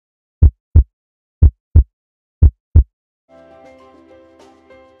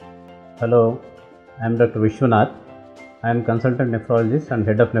Hello, I am Dr. Vishwanath. I am consultant nephrologist and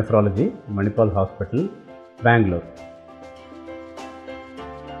head of nephrology, Manipal Hospital, Bangalore.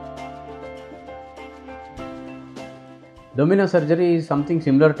 Domino surgery is something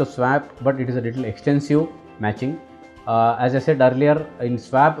similar to swap, but it is a little extensive matching. As I said earlier, in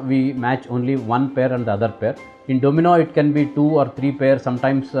swap we match only one pair and the other pair. In domino it can be 2 or 3 pairs.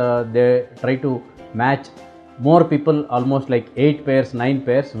 Sometimes they try to match more people, almost like 8 pairs, 9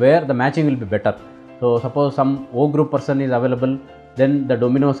 pairs, where the matching will be better. So suppose some O group person is available, then the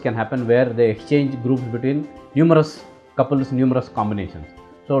dominoes can happen where they exchange groups between numerous couples, numerous combinations.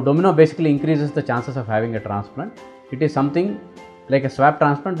 So domino basically increases the chances of having a transplant. It is something like a swap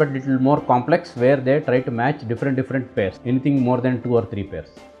transplant, but little more complex, where they try to match different pairs, anything more than 2 or 3 pairs.